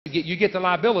you get the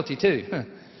liability too.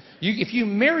 If you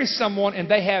marry someone and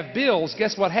they have bills,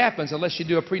 guess what happens? Unless you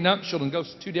do a prenuptial and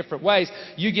goes 2 different ways,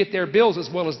 you get their bills as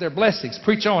well as their blessings.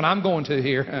 Preach on, I'm going to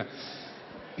here.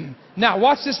 Now,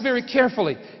 watch this very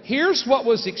carefully. Here's what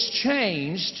was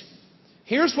exchanged.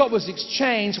 Here's what was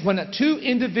exchanged when 2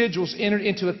 individuals entered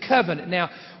into a covenant. Now,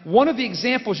 one of the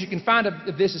examples you can find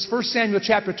of this is 1 Samuel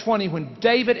chapter 20, when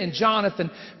David and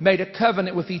Jonathan made a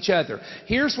covenant with each other.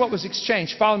 Here's what was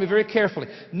exchanged. Follow me very carefully.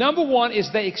 Number 1 is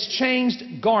they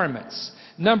exchanged garments.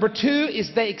 Number 2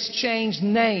 is they exchanged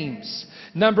names.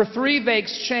 Number 3, they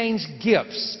exchanged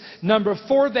gifts. Number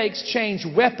 4, they exchanged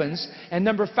weapons. And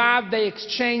number 5, they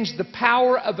exchanged the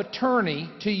power of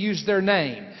attorney to use their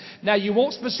name. Now, you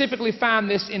won't specifically find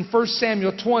this in 1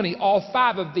 Samuel 20, all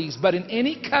 5 of these, but in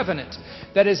any covenant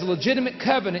that is a legitimate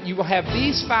covenant, you will have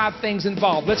these 5 things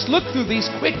involved. Let's look through these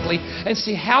quickly and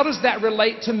see how does that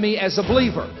relate to me as a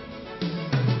believer.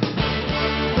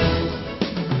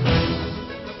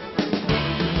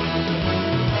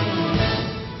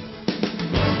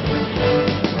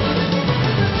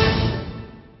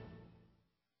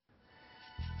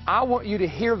 I want you to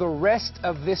hear the rest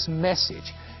of this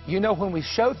message. You know, when we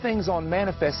show things on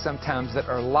Manna-Fest sometimes that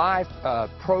are live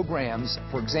programs,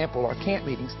 for example, our camp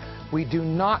meetings, we do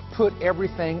not put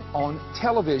everything on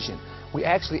television. We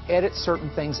actually edit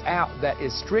certain things out that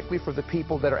is strictly for the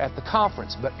people that are at the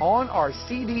conference. But on our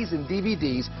CDs and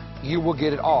DVDs, you will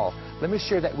get it all. Let me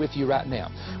share that with you right now.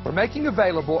 We're making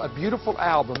available a beautiful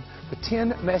album, the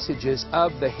 10 messages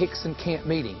of the Hickson camp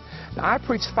meeting. Now, I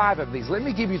preached 5 of these. Let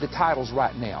me give you the titles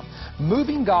right now.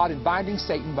 Moving God and Binding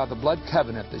Satan by the Blood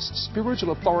Covenant, the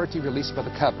spiritual authority released by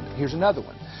the covenant. Here's another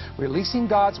one. Releasing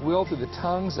God's will through the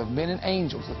tongues of men and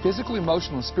angels, the physical,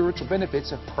 emotional, and spiritual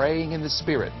benefits of praying in the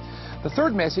Spirit. The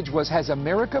third message was, has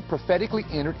America prophetically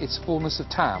entered its fullness of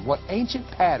time? What ancient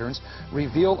patterns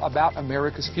reveal about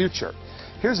America's future?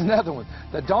 Here's another one.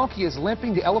 The donkey is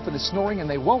limping, the elephant is snoring, and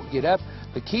they won't get up.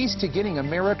 The keys to getting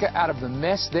America out of the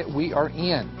mess that we are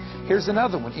in. Here's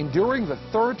another one. Enduring the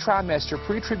 3rd trimester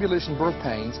pre-tribulation birth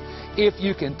pains. If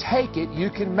you can take it, you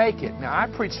can make it. Now, I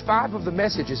preached 5 of the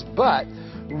messages, but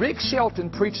Rick Shelton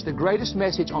preached the greatest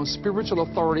message on spiritual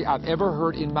authority I've ever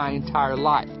heard in my entire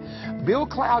life. Bill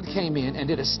Cloud came in and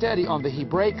did a study on the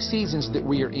Hebraic seasons that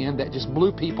we are in that just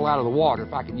blew people out of the water,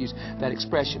 if I can use that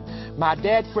expression. My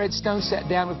dad, Fred Stone, sat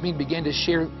down with me and began to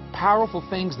share powerful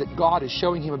things that God is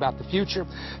showing him about the future.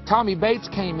 Tommy Bates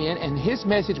came in, and his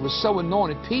message was so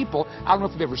anointed. People, I don't know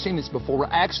if you've ever seen this before,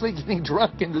 were actually getting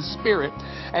drunk in the Spirit.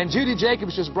 And Judy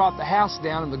Jacobs just brought the house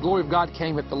down, and the glory of God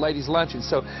came at the ladies' luncheon.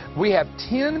 So we have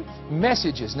 10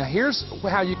 messages. Now, here's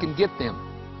how you can get them.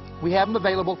 We have them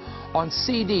available on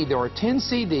CD. There are 10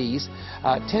 CDs,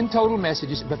 10 total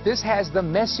messages, but this has the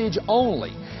message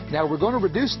only. Now, we're going to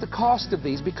reduce the cost of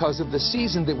these because of the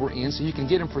season that we're in, so you can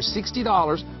get them for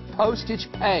 $60, postage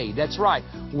paid. That's right.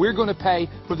 We're going to pay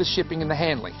for the shipping and the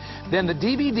handling. Then the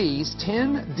DVDs,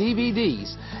 10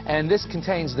 DVDs, and this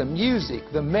contains the music,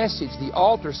 the message, the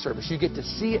altar service. You get to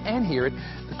see it and hear it.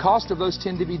 The cost of those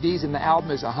 10 DVDs and the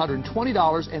album is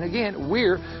 $120, and again,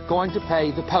 we're going to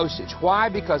pay the postage. Why?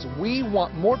 Because we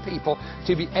want more people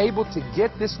to be able to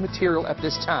get this material at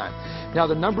this time. Now,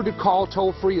 the number to call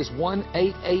toll-free is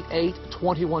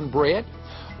 1-888-21-BREAD.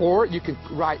 Or you can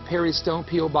write Perry Stone,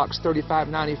 P.O. Box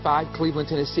 3595, Cleveland,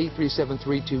 Tennessee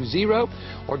 37320.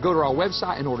 Or go to our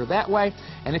website and order that way.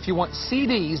 And if you want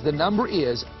CDs, the number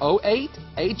is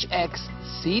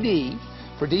 08HX-CD.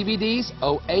 For DVDs,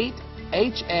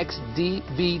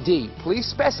 08HX-DVD. Please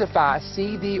specify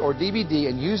CD or DVD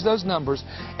and use those numbers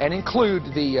and include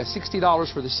the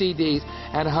 $60 for the CDs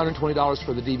and $120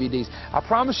 for the DVDs. I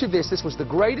promise you this was the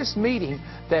greatest meeting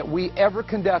that we ever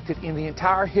conducted in the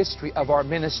entire history of our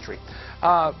ministry.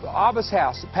 Abba's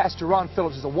house, Pastor Ron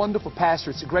Phillips is a wonderful pastor.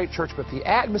 It's a great church, but the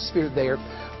atmosphere there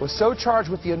was so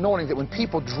charged with the anointing that when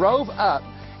people drove up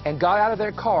and got out of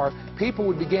their car, people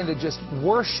would begin to just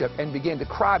worship and begin to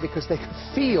cry because they could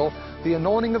feel the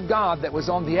anointing of God that was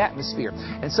on the atmosphere.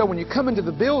 And so when you come into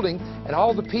the building and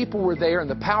all the people were there and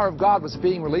the power of God was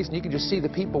being released, and you can just see the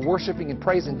people worshiping and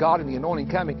praising God and the anointing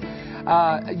coming,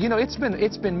 you know,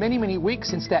 it's been many, many weeks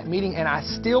since that meeting, and I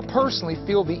still personally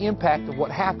feel the impact of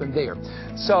what happened there.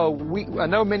 So I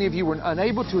know many of you were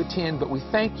unable to attend, but we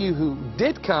thank you who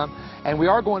did come, and we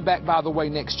are going back, by the way,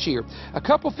 next year. A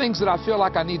couple things that I feel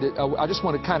like I just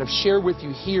want to kind of share share with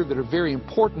you here that are very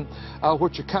important,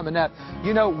 which are coming up.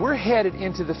 You know, we're headed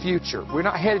into the future. We're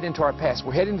not headed into our past.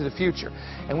 We're headed into the future.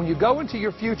 And when you go into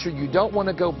your future, you don't want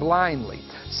to go blindly.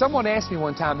 Someone asked me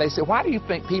one time, they said, why do you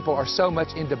think people are so much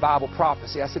into Bible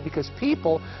prophecy? I said, because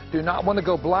people do not want to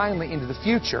go blindly into the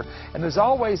future. And there's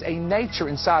always a nature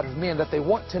inside of men that they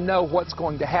want to know what's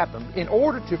going to happen in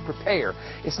order to prepare.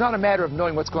 It's not a matter of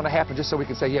knowing what's going to happen just so we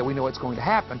can say, yeah, we know what's going to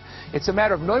happen. It's a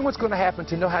matter of knowing what's going to happen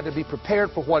to know how to be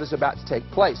prepared for what is about to take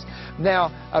place.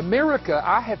 Now, America,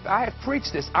 I have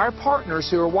preached this. Our partners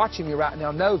who are watching me right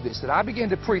now know this, that I began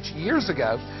to preach years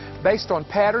ago based on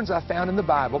patterns I found in the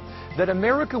Bible, that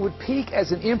America would peak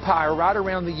as an empire right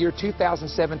around the year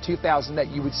 2007, 2008.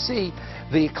 You would see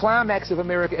the climax of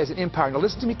America as an empire. Now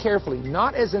listen to me carefully,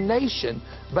 not as a nation,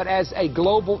 but as a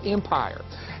global empire.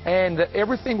 And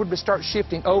everything would start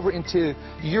shifting over into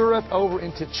Europe, over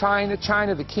into China.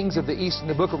 China, the kings of the East in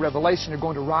the book of Revelation, are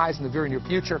going to rise in the very near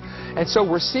future. And so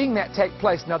we're seeing that take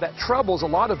place. Now that troubles a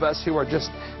lot of us who are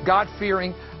just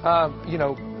God-fearing,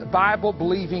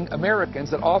 Bible-believing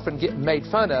Americans that often get made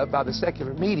fun of by the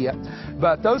secular media.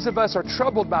 But those of us are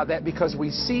troubled by that because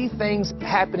we see things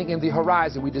happening in the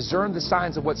horizon. We discern the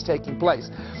signs of what's taking place.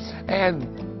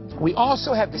 And we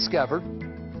also have discovered,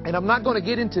 and I'm not going to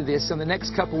get into this in the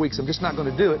next couple weeks, I'm just not going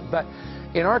to do it, but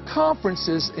in our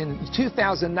conferences in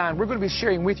 2009, we're going to be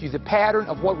sharing with you the pattern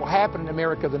of what will happen in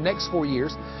America the next 4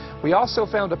 years. We also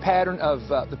found a pattern of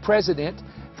the president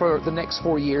for the next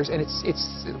 4 years, and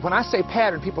it's when I say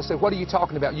pattern, people say, what are you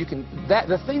talking about?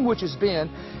 The thing which has been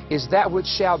is that which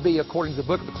shall be, according to the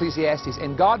book of Ecclesiastes,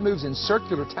 and God moves in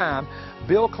circular time.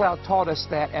 Bill Cloud taught us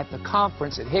that at the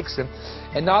conference at Hickson,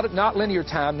 and not linear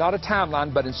time, not a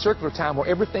timeline, but in circular time where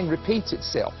everything repeats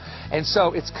itself. And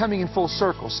so it's coming in full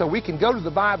circle. So we can go to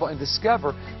the Bible and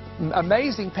discover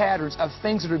amazing patterns of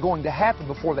things that are going to happen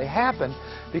before they happen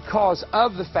because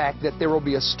of the fact that there will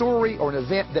be a story or an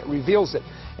event that reveals it.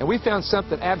 And we found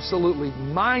something absolutely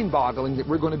mind-boggling that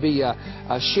we're going to be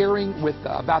sharing with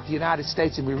about the United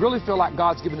States. And we really feel like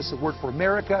God's given us a word for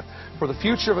America, for the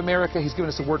future of America. He's given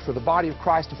us a word for the body of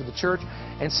Christ and for the church.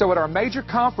 And so at our major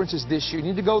conferences this year, you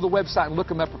need to go to the website and look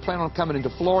them up. We're planning on coming into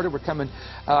Florida. We're coming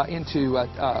into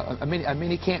a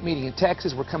mini camp meeting in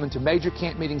Texas. We're coming to major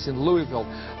camp meetings in Louisville,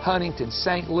 Huntington,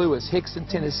 St. Louis, Hickson,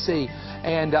 Tennessee.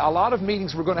 And a lot of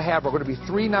meetings we're going to have are going to be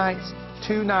 3 nights,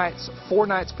 2 nights, 4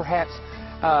 nights perhaps,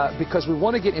 because we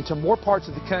want to get into more parts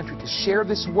of the country to share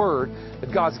this word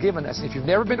that God's given us. If you've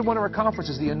never been to one of our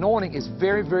conferences, the anointing is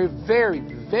very, very, very,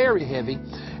 very heavy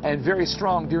and very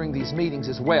strong during these meetings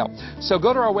as well. So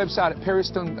go to our website at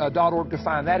perrystone.org to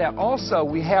find that out. Also,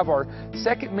 we have our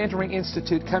second Mentoring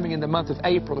Institute coming in the month of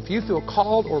April. If you feel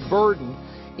called or burdened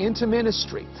into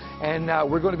ministry, and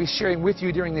we're going to be sharing with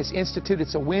you during this institute.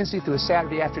 It's a Wednesday through a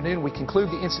Saturday afternoon. We conclude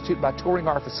the institute by touring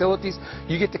our facilities.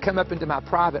 You get to come up into my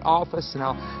private office, and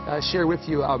I'll share with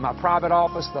you my private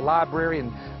office, the library,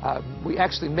 and we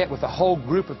actually met with a whole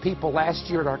group of people last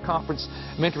year at our conference,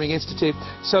 Mentoring Institute.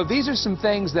 So these are some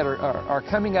things that are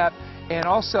coming up. And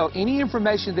also, any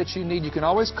information that you need, you can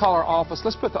always call our office.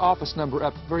 Let's put the office number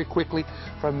up very quickly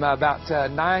from about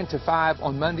 9 to 5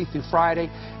 on Monday through Friday.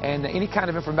 And any kind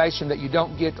of information that you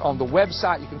don't get on the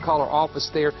website, you can call our office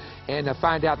there and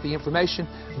find out the information.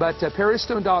 But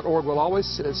perrystone.org will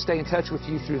always stay in touch with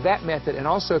you through that method. And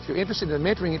also, if you're interested in the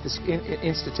Mentoring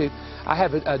Institute, I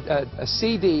have a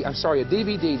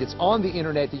DVD that's on the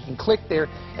internet that you can click there,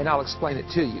 and I'll explain it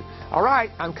to you. All right,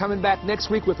 I'm coming back next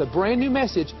week with a brand new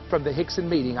message from the Hickson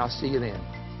meeting. I'll see you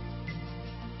then.